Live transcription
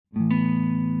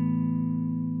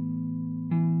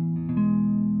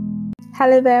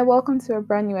Hello there, welcome to a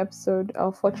brand new episode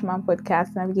of Fortune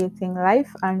Podcast Navigating Life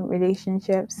and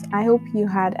Relationships. I hope you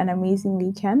had an amazing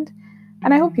weekend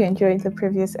and I hope you enjoyed the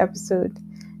previous episode.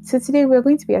 So, today we're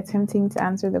going to be attempting to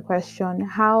answer the question,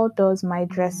 how does my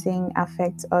dressing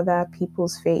affect other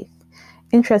people's faith?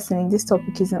 Interestingly, this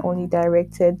topic isn't only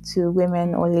directed to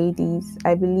women or ladies.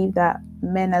 I believe that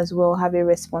men as well have a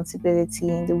responsibility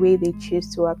in the way they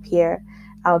choose to appear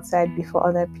outside before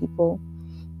other people.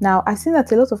 Now, I've seen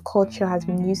that a lot of culture has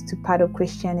been used to part of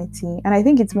Christianity, and I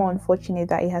think it's more unfortunate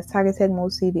that it has targeted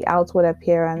mostly the outward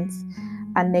appearance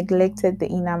and neglected the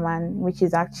inner man, which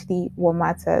is actually what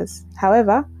matters.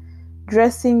 However,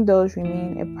 dressing does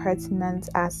remain a pertinent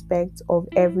aspect of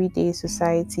everyday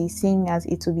society, seeing as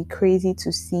it would be crazy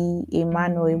to see a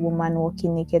man or a woman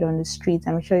walking naked on the street.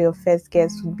 I'm sure your first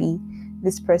guess would be,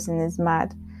 this person is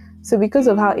mad. So, because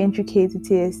of how intricate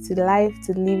it is to life,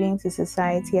 to living, to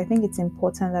society, I think it's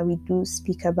important that we do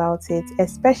speak about it,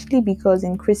 especially because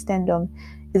in Christendom,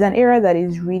 it's an area that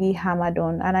is really hammered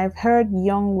on. And I've heard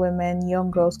young women, young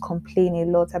girls complain a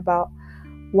lot about,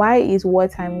 why is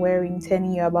what I'm wearing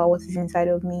telling you about what is inside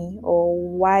of me? Or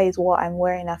why is what I'm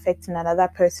wearing affecting another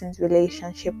person's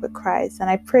relationship with Christ? And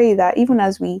I pray that even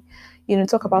as we,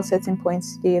 talk about certain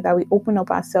points today, that we open up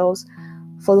ourselves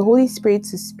for the Holy Spirit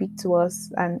to speak to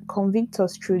us and convict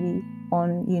us truly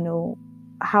on,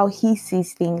 how He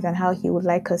sees things and how He would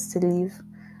like us to live.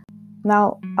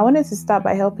 Now, I wanted to start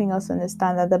by helping us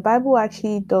understand that the Bible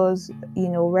actually does,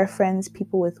 reference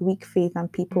people with weak faith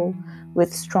and people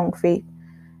with strong faith.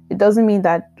 It doesn't mean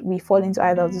that we fall into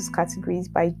either of those categories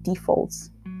by default.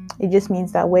 It just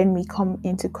means that when we come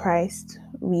into Christ,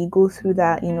 we go through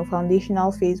that,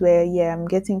 foundational phase where, I'm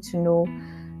getting to know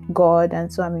God,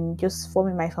 and so I'm just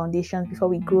forming my foundations before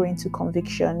we grow into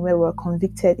conviction, where we're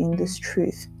convicted in this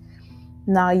truth.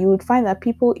 Now, you would find that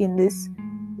people in this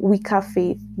weaker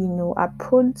faith, are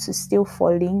prone to still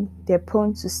falling. They're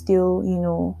prone to still,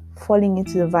 falling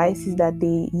into the vices that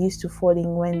they used to fall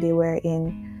in when they were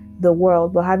in the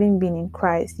world. But having been in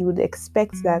Christ, you would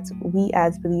expect that we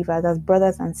as believers, as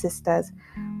brothers and sisters,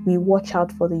 we watch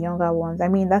out for the younger ones. I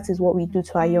mean, that is what we do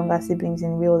to our younger siblings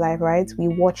in real life, right? We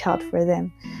watch out for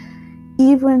them.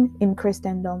 Even in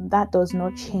Christendom, that does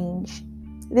not change.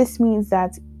 This means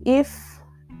that if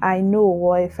I know,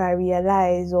 or if I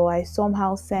realize, or I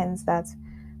somehow sense that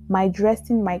my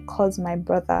dressing might cause my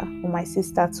brother or my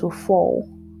sister to fall,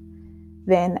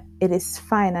 then it is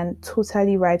fine and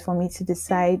totally right for me to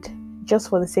decide, just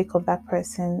for the sake of that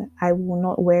person, I will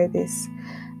not wear this.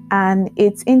 And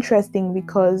it's interesting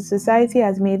because society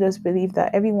has made us believe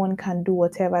that everyone can do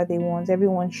whatever they want.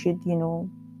 Everyone should,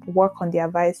 work on their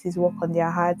vices, work on their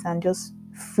hearts, and just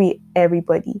free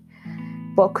everybody.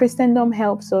 But Christendom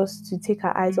helps us to take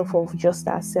our eyes off of just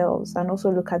ourselves and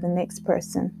also look at the next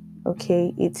person.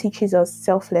 Okay, it teaches us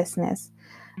selflessness.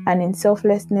 And in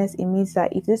selflessness, it means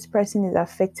that if this person is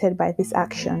affected by this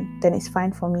action, then it's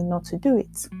fine for me not to do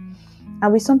it.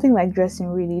 And with something like dressing,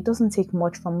 really, it doesn't take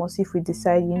much from us if we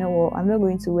decide, I'm not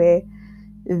going to wear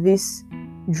this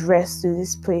dress to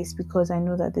this place because I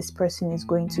know that this person is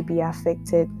going to be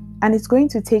affected. And it's going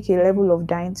to take a level of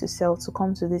dying to self to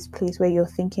come to this place where you're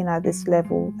thinking at this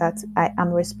level that I am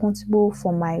responsible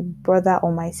for my brother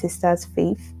or my sister's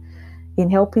faith in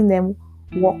helping them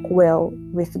walk well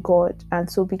with God. And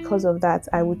so because of that,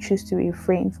 I would choose to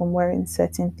refrain from wearing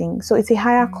certain things. So it's a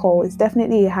higher call. It's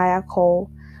definitely a higher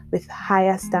call with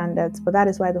higher standards, but that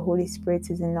is why the Holy Spirit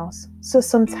is in us. So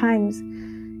sometimes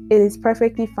it is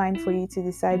perfectly fine for you to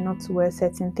decide not to wear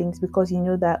certain things because you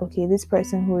know that, okay, this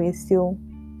person who is still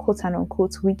quote and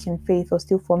unquote weak in faith or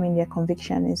still forming their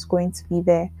conviction is going to be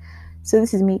there. So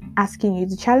this is me asking you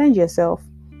to challenge yourself,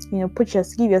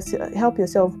 help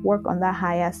yourself work on that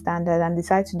higher standard and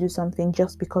decide to do something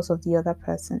just because of the other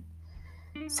person.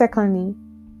 Secondly,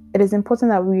 it is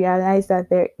important that we realize that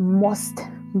there must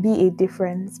be a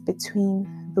difference between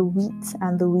the wheat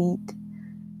and the weed.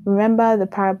 Remember the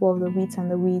parable of the wheat and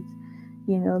the wheat.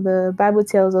 The Bible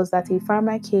tells us that a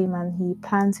farmer came and he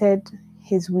planted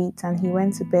his wheat and he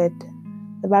went to bed.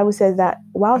 The Bible says that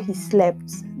while he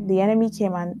slept, the enemy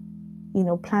came and,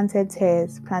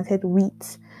 planted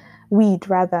weed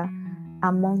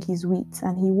among his wheat.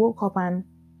 And he woke up and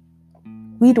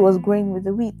weed was growing with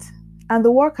the wheat. And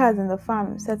the workers in the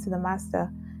farm said to the master,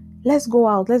 let's go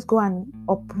and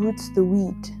uproot the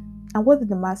weed. And what did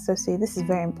the master say? This is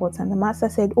very important. The master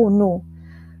said, oh no,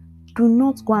 do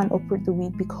not go and uproot the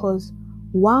weed, because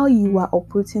while you are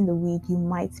uprooting the weed, you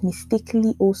might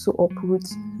mistakenly also uproot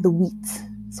the wheat.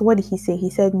 So what did he say? He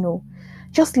said, no,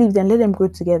 just leave them, let them grow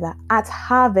together. At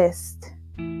harvest,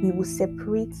 we will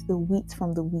separate the wheat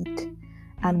from the wheat.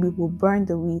 and we will burn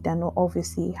the wheat and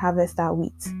obviously harvest our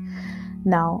wheat.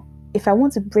 Now, if I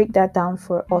want to break that down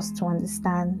for us to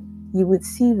understand, you would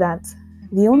see that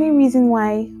the only reason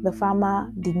why the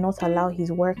farmer did not allow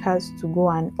his workers to go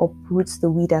and uproot the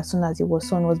wheat as soon as it was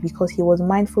sown was because he was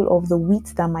mindful of the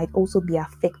wheat that might also be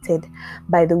affected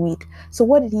by the wheat. So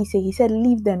what did he say? He said,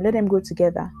 leave them, let them grow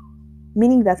together.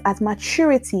 Meaning that at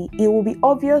maturity, it will be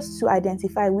obvious to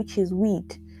identify which is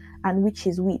weed and which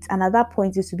is wheat. And at that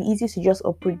point, it will be easy to just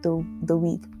uproot the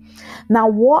wheat. Now,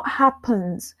 what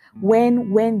happens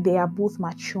when they are both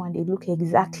mature and they look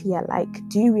exactly alike?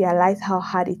 Do you realize how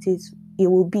hard it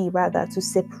will be rather to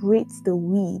separate the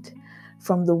weed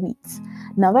from the wheat?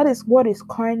 Now, that is what is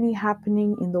currently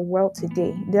happening in the world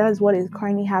today. That is what is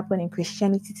currently happening in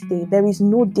Christianity today. There is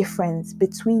no difference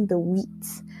between the wheat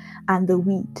and the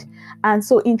wheat. And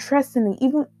so interestingly,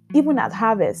 even at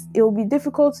harvest, it will be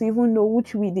difficult to even know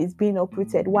which wheat is being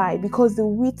uprooted. Why? Because the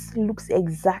wheat looks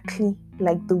exactly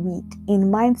like the wheat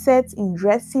in mindset, in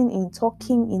dressing, in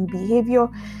talking, in behavior.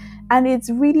 And it's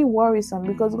really worrisome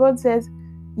because God says,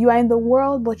 you are in the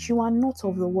world, but you are not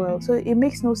of the world. So it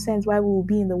makes no sense why we will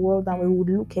be in the world and we would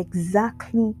look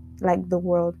exactly like the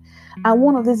world. And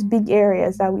one of these big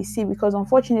areas that we see, because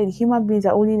unfortunately human beings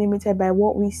are only limited by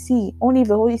what we see. Only if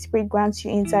the Holy Spirit grants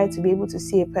you insight to be able to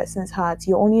see a person's heart.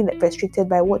 You're only restricted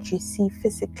by what you see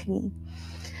physically.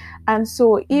 And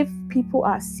so if people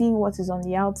are seeing what is on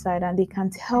the outside and they can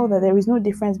tell that there is no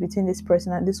difference between this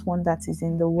person and this one that is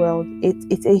in the world,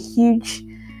 it's a huge,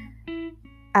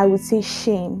 I would say,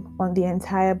 shame on the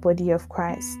entire body of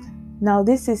Christ. Now,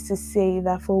 this is to say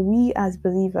that for we as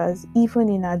believers, even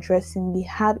in our dressing, we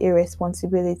have a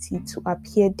responsibility to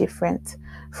appear different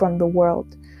from the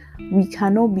world. We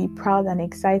cannot be proud and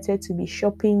excited to be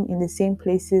shopping in the same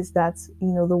places that,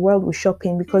 the world will shop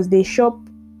in, because they shop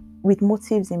with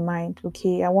motives in mind.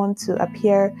 Okay, I want to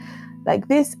appear like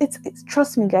this. It's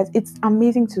trust me, guys, it's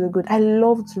amazing to look good. I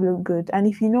love to look good. And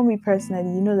if you know me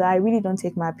personally, you know that I really don't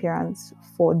take my appearance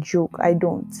for a joke. I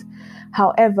don't.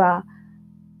 However,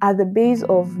 at the base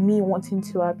of me wanting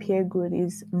to appear good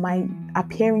is my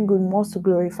appearing good must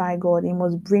glorify God. It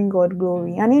must bring God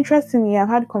glory. And interestingly, I've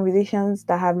had conversations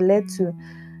that have led to,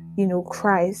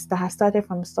 Christ, that has started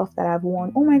from stuff that I've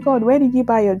worn. Oh my God, where did you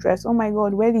buy your dress? Oh my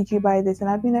God, where did you buy this? And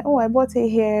I've been like, oh, I bought it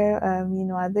here,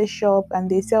 at this shop, and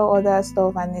they sell other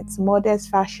stuff, and it's modest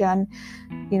fashion.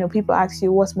 People ask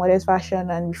you what's modest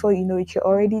fashion, and before you know it, you're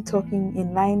already talking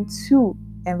in line to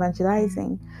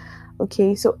evangelizing.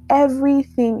 Okay, so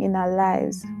everything in our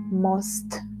lives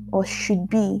must or should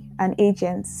be an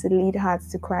agent to lead hearts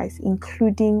to Christ,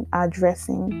 including our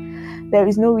dressing. There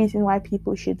is no reason why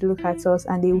people should look at us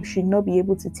and they should not be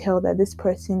able to tell that this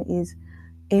person is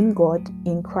in God,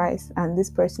 in Christ, and this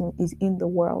person is in the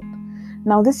world.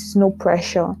 Now, this is no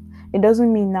pressure. It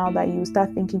doesn't mean now that you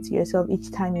start thinking to yourself each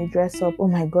time you dress up, oh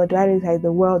my God, do I look like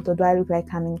the world, or do I look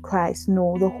like I'm in Christ?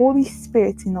 No, the Holy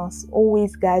Spirit in us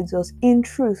always guides us in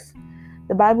truth.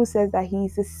 The Bible says that He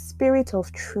is the Spirit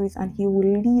of truth and He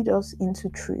will lead us into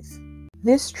truth.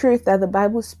 This truth that the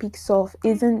Bible speaks of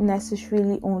isn't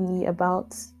necessarily only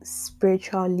about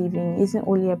spiritual living, isn't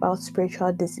only about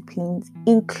spiritual disciplines,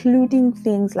 including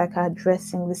things like our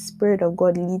dressing. The Spirit of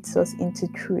God leads us into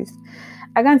truth.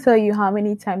 I can't tell you how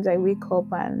many times I wake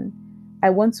up and I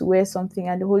want to wear something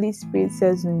and the Holy Spirit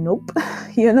says, nope,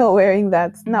 you're not wearing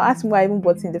that. Now, ask me why I even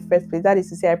bought it in the first place. That is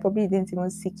to say, I probably didn't even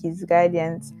seek His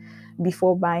guidance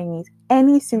before buying it.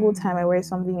 Any single time I wear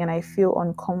something and I feel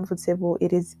uncomfortable,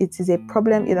 it is a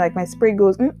problem. Like my spirit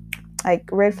goes, like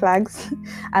red flags,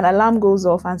 an alarm goes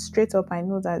off, and straight up I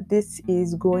know that this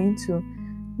is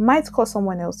might cause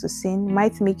someone else to sin,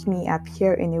 might make me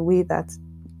appear in a way that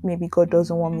maybe God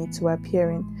doesn't want me to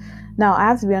appear in. Now, I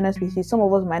have to be honest with you, some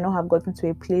of us might not have gotten to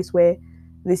a place where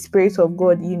the Spirit of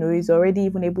God, is already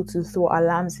even able to throw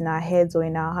alarms in our heads or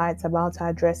in our hearts about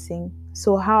our dressing.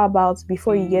 So how about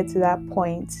before you get to that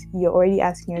point, you're already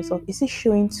asking yourself, is it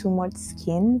showing too much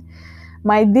skin?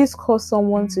 Might this cause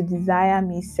someone to desire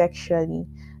me sexually?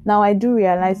 Now, I do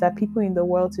realize that people in the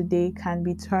world today can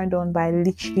be turned on by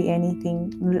literally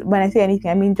anything. When I say anything,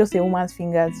 I mean just a woman's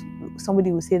fingers.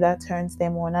 Somebody will say that turns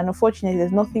them on. And unfortunately,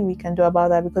 there's nothing we can do about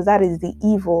that, because that is the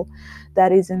evil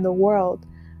that is in the world.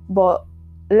 But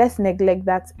let's neglect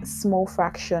that small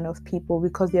fraction of people,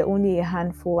 because they're only a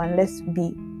handful. And let's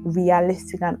be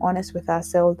realistic and honest with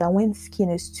ourselves that when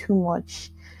skin is too much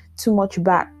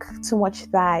back, too much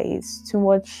thighs, too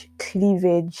much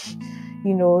cleavage,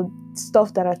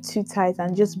 stuff that are too tight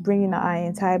and just bringing our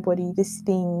entire body, these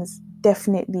things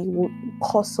definitely will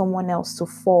cause someone else to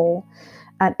fall.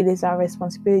 And it is our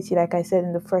responsibility, like I said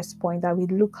in the first point, that we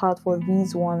look out for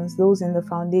these ones, those in the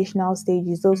foundational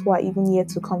stages, those who are even yet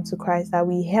to come to Christ, that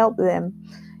we help them,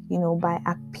 by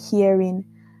appearing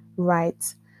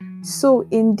right. So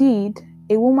indeed,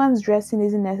 a woman's dressing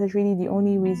isn't necessarily the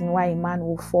only reason why a man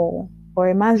will fall, or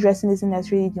a man's dressing isn't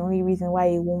necessarily the only reason why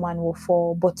a woman will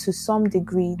fall, but to some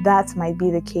degree that might be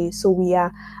the case. So we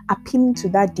are appealing to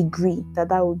that degree that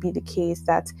would be the case,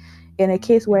 that in a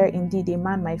case where indeed a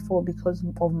man might fall because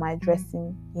of my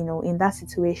dressing, in that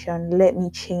situation, let me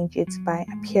change it by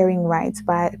appearing right,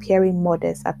 by appearing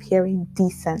modest, appearing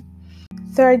decent.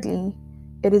 Thirdly,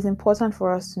 it is important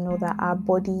for us to know that our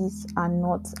bodies are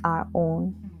not our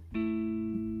own.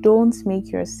 Don't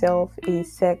make yourself a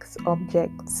sex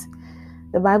object.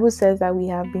 The Bible says that we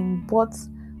have been bought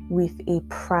with a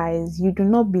price. You do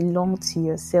not belong to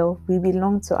yourself. We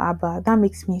belong to Abba. That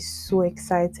makes me so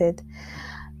excited.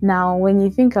 Now, when you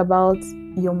think about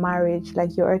your marriage,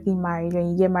 like your earthly marriage,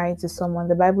 when you get married to someone,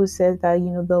 the Bible says that,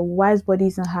 the wife's body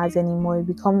isn't hers anymore.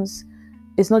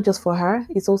 It's not just for her,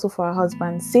 it's also for her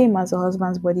husband. Same as a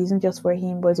husband's body isn't just for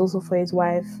him, but it's also for his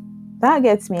wife. That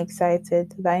gets me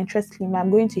excited. That interestingly,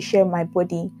 I'm going to share my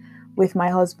body with my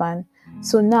husband.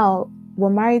 So now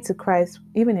we're married to Christ.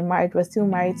 Even in marriage, we're still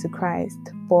married to Christ.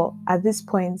 But at this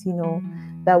point,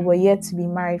 that we're yet to be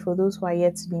married. For those who are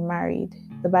yet to be married,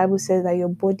 the Bible says that your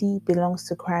body belongs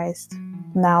to Christ.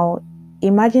 Now,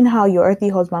 imagine how your earthly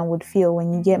husband would feel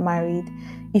when you get married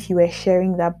if you were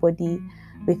sharing that body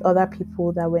with other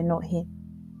people that were not him,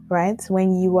 right?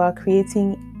 When you are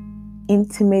creating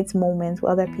intimate moments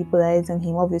with other people that isn't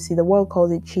him. Obviously, the world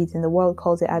calls it cheating, the world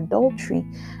calls it adultery.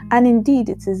 And indeed,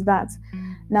 it is that.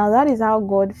 Now, that is how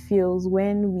God feels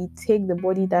when we take the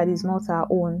body that is not our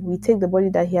own. We take the body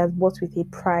that he has bought with a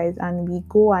price and we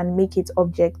go and make it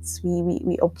objects.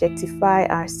 We objectify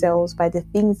ourselves by the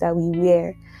things that we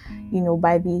wear,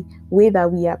 by the way that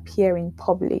we appear in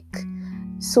public.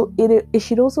 So it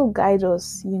should also guide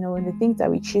us, in the things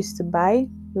that we choose to buy,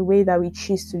 the way that we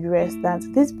choose to dress, that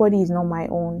this body is not my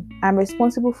own. I'm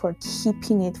responsible for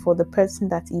keeping it for the person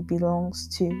that it belongs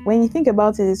to. When you think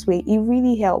about it this way, it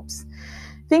really helps.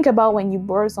 Think about when you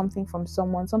borrow something from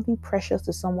someone, something precious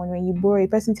to someone. When you borrow, a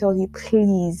person tells you,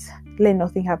 please, let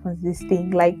nothing happen to this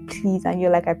thing. Like, please. And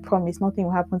you're like, I promise, nothing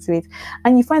will happen to it.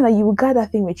 And you find that you will guard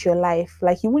that thing with your life.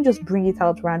 Like, you won't just bring it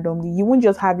out randomly. You won't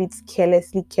just have it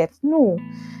carelessly kept. No.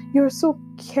 You're so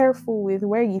careful with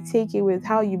where you take it, with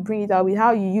how you bring it out, with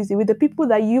how you use it, with the people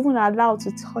that you even allow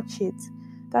to touch it.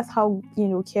 That's how,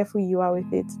 careful you are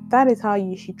with it. That is how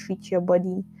you should treat your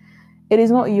body. It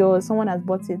is not yours. Someone has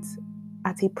bought it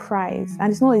at a price,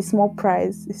 and it's not a small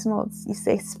price. It's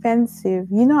expensive.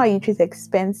 You know how you treat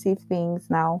expensive things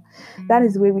now. That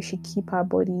is the way we should keep our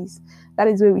bodies. That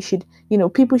is where we should,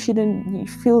 people shouldn't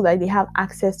feel like they have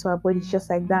access to our bodies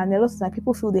just like that. And a lot of times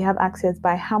people feel they have access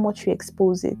by how much we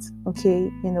expose it.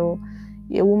 Okay,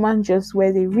 a woman just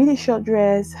wears a really short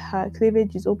dress, her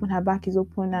cleavage is open, her back is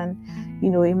open, and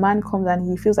a man comes and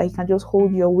he feels like he can just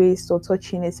hold your waist or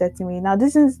touch you in a certain way. Now,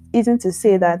 this isn't to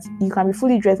say that you can be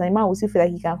fully dressed and a man will still feel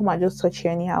like he can come and just touch you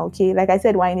anyhow. Okay, like I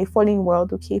said, we're in a falling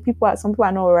world. Okay, some people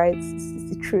are not right.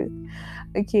 It's the truth.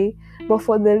 Okay, but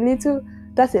for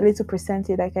that's a little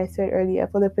percentage, like I said earlier.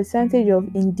 For the percentage of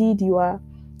indeed you are,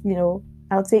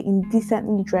 I would say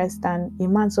indecently dressed, and a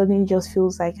man suddenly just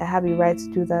feels like I have a right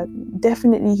to do that.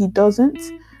 Definitely he doesn't,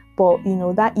 but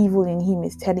that evil in him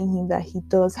is telling him that he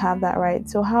does have that right.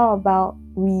 So how about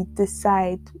we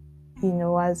decide,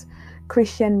 as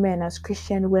Christian men, as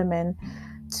Christian women,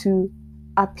 to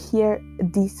appear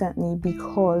decently,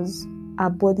 because our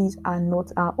bodies are not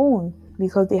our own,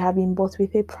 because they have been bought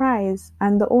with a price,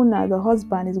 and the owner, the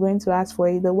husband, is going to ask for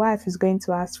it, the wife is going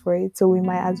to ask for it. So we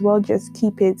might as well just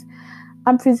keep it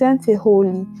and present it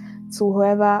wholly to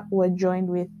whoever we're joined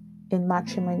with in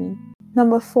matrimony.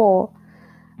 Number 4,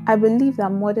 I believe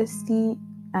that modesty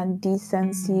and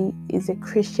decency is a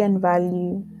Christian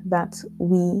value that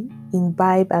we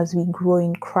imbibe as we grow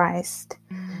in Christ.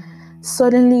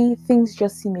 Suddenly, things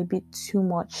just seem a bit too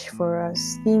much for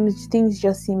us. Things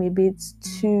just seem a bit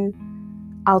too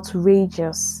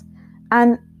outrageous.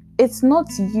 And it's not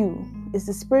you. It's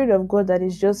the Spirit of God that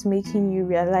is just making you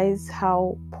realize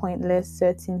how pointless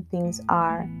certain things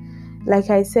are. Like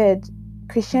I said,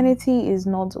 Christianity is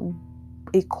not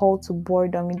a call to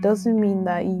boredom. It doesn't mean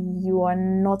that you are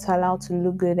not allowed to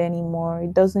look good anymore.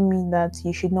 It doesn't mean that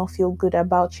you should not feel good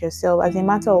about yourself. As a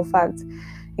matter of fact,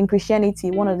 in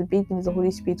Christianity, one of the big things the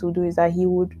Holy Spirit will do is that he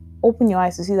would open your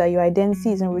eyes to see that your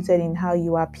identity isn't rooted in how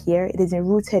you appear. It is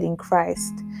rooted in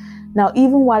Christ. Now,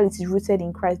 even while it is rooted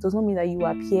in Christ, does not mean that you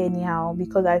appear anyhow,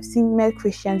 because I've met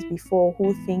Christians before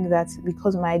who think that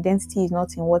because my identity is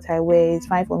not in what I wear, it's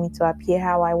fine for me to appear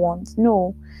how I want.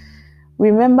 No.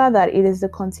 Remember that it is the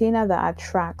container that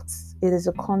attracts, it is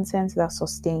the content that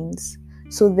sustains.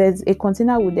 So there's a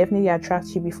container will definitely attract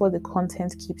you before the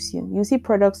content keeps you. You see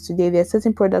products today, there are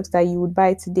certain products that you would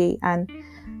buy today, and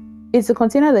it's a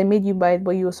container that made you buy it,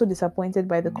 but you were so disappointed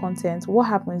by the content. What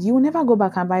happens? You will never go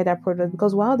back and buy that product,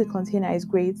 because while the container is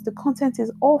great, the content is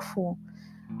awful.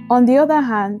 On the other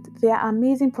hand, there are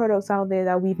amazing products out there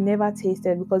that we've never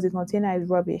tasted because the container is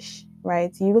rubbish,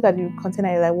 right? You look at the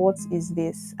container, you're like, what is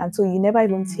this? And so you never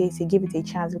even taste it, give it a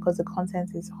chance, because the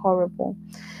content is horrible.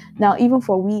 Now, even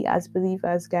for we as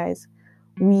believers, guys,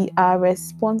 we are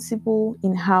responsible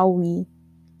in how we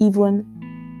even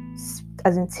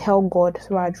tell God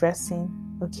through our dressing,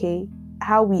 okay?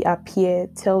 How we appear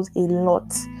tells a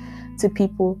lot to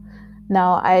people.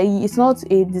 Now, it's not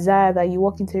a desire that you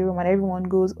walk into a room and everyone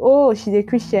goes, oh, she's a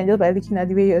Christian, just by looking at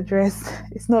the way you're dressed.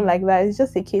 It's not like that. It's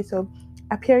just a case of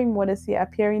appearing modestly,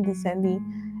 appearing decently,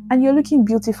 and you're looking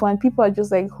beautiful, and people are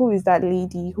just like, who is that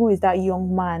lady? Who is that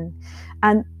young man?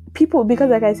 And people, because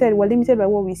like I said, we're limited by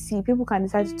what we see. People can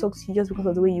decide to talk to you just because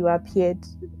of the way you appeared.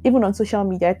 Even on social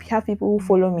media, I have people who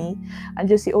follow me and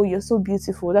just say, oh, you're so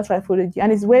beautiful, that's why I followed you.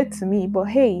 And it's weird to me, but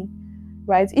hey,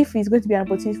 right, if it's going to be an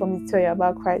opportunity for me to tell you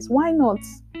about Christ, why not?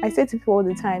 I say to people all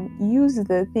the time, use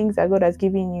the things that God has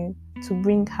given you to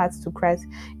bring hearts to Christ.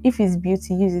 If it's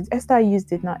beauty, use it. Esther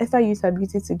used it now. Esther used her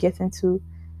beauty to get into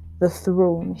the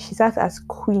throne. She sat as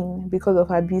queen because of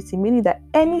her beauty, meaning that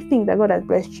anything that God has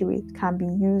blessed you with can be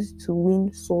used to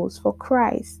win souls for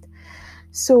Christ.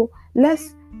 So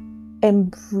let's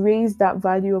embrace that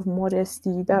value of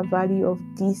modesty, that value of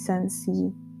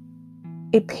decency.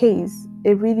 It pays.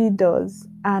 It really does.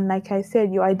 And like I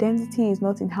said, your identity is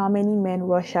not in how many men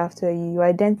rush after you. Your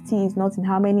identity is not in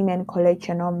how many men collect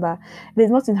your number. It is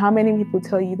not in how many people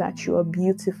tell you that you are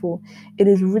beautiful. It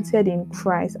is rooted in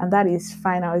Christ, and that is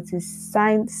final. It is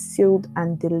signed, sealed,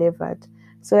 and delivered.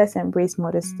 So let's embrace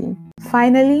modesty.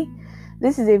 Finally,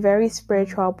 this is a very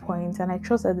spiritual point, and I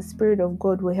trust that the Spirit of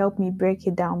God will help me break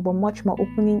it down, but much more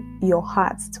opening your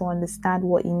hearts to understand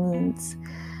what it means.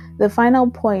 The final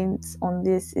point on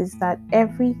this is that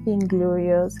everything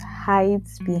glorious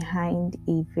hides behind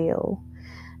a veil.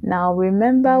 Now,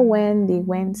 remember when they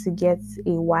went to get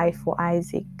a wife for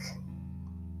Isaac?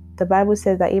 The Bible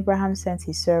says that Abraham sent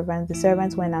his servant. The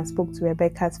servant went and spoke to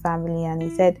Rebecca's family, and he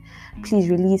said, please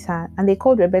release her. And they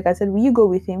called Rebecca and said, will you go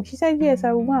with him? She said, yes,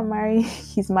 I will go and marry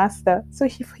his master. So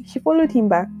she followed him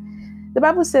back. The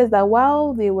Bible says that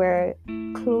while they were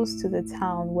close to the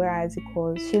town where Isaac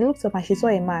was, she looked up and she saw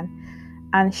a man,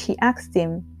 and she asked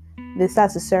him,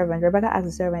 that's the servant, Rebecca asked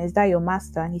the servant, is that your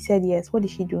master? And he said, yes. What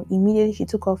did she do? Immediately she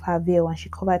took off her veil and she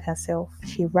covered herself.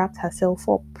 She wrapped herself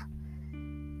up.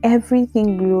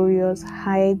 Everything glorious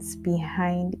hides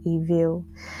behind a veil.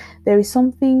 There is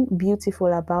something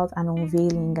beautiful about an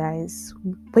unveiling, guys.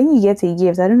 When you get a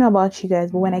gift, I don't know about you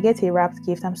guys, but when I get a wrapped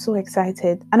gift, I'm so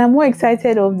excited. And I'm more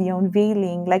excited of the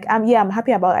unveiling. Like, I'm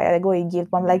happy about I got a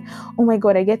gift, but I'm like, oh my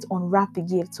God, I get to unwrap the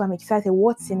gift. So I'm excited.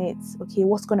 What's in it? Okay,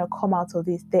 what's going to come out of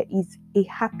this? There is a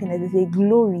happiness, there's a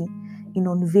glory in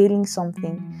unveiling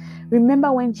something.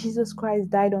 Remember when Jesus Christ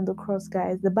died on the cross,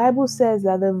 guys? The Bible says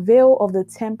that the veil of the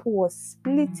temple was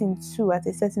split in two at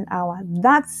a certain hour.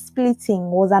 That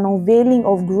splitting was an unveiling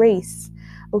of grace.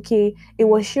 Okay, it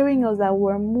was showing us that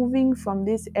we're moving from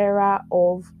this era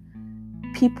of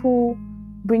people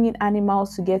bringing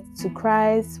animals to get to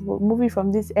Christ. We're moving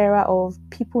from this era of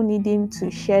people needing to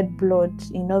shed blood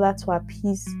in order to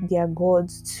appease their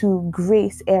gods to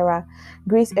grace era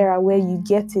where you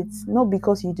get it not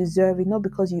because you deserve it, not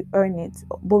because you earn it,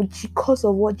 but because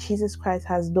of what Jesus Christ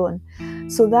has done.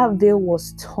 So that veil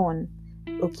was torn,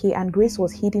 okay, and grace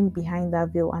was hidden behind that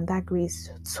veil, and that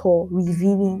grace tore,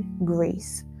 revealing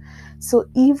grace. So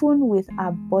even with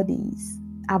our bodies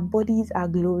are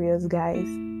glorious, guys.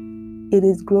 It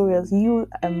is glorious. You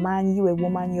a man, you a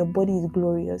woman, your body is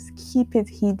glorious. Keep it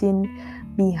hidden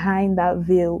behind that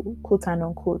veil, quote and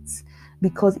unquote,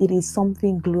 because it is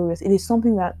something glorious. It is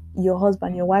something that your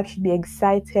husband, your wife should be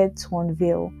excited to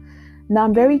unveil. Now,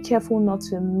 I'm very careful not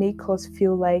to make us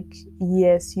feel like,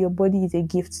 yes, your body is a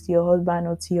gift to your husband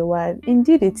or to your wife.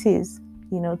 Indeed, it is,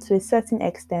 to a certain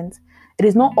extent. It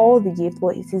is not all the gift,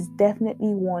 but it is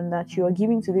definitely one that you are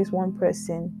giving to this one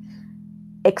person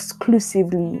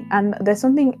exclusively. And there's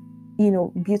something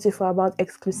beautiful about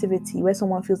exclusivity, where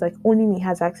someone feels like only me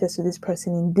has access to this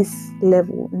person in this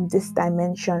level, in this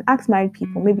dimension. Ask married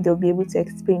people, maybe they'll be able to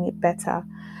explain it better.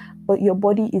 but your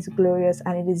body is glorious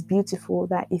and it is beautiful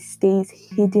that it stays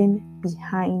hidden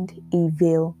behind a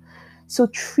veil. So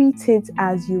treat it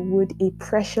as you would a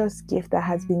precious gift that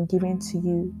has been given to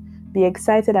you. Be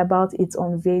excited about its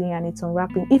unveiling and its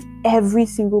unwrapping. If every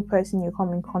single person you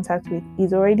come in contact with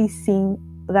is already seeing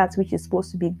that which is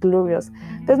supposed to be glorious,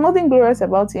 there's nothing glorious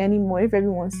about it anymore if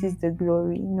everyone sees the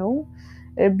glory. No,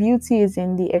 the beauty is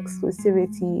in the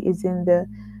exclusivity, is in the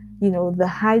the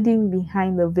hiding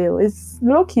behind the veil. It's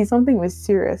low-key something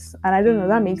mysterious, and I don't know,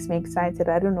 that makes me excited.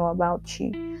 I don't know about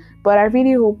you, but I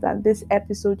really hope that this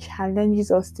episode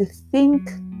challenges us to think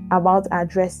about our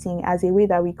dressing as a way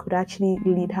that we could actually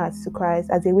lead hearts to Christ,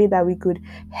 as a way that we could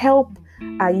help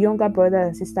our younger brothers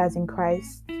and sisters in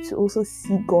Christ to also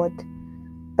see God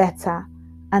better.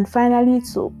 And finally,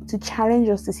 to challenge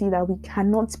us to see that we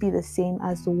cannot be the same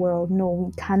as the world. No,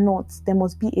 we cannot. There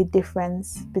must be a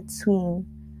difference between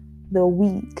the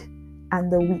wheat and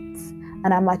the wheat.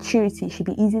 And our maturity should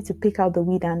be easy to pick out the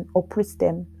wheat and uproot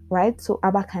them, right? So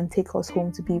Abba can take us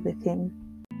home to be with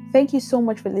him. Thank you so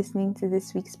much for listening to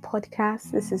this week's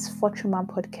podcast. This is Fortune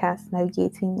Podcast,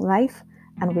 navigating life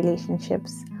and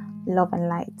relationships. Love and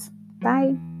light.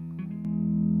 Bye.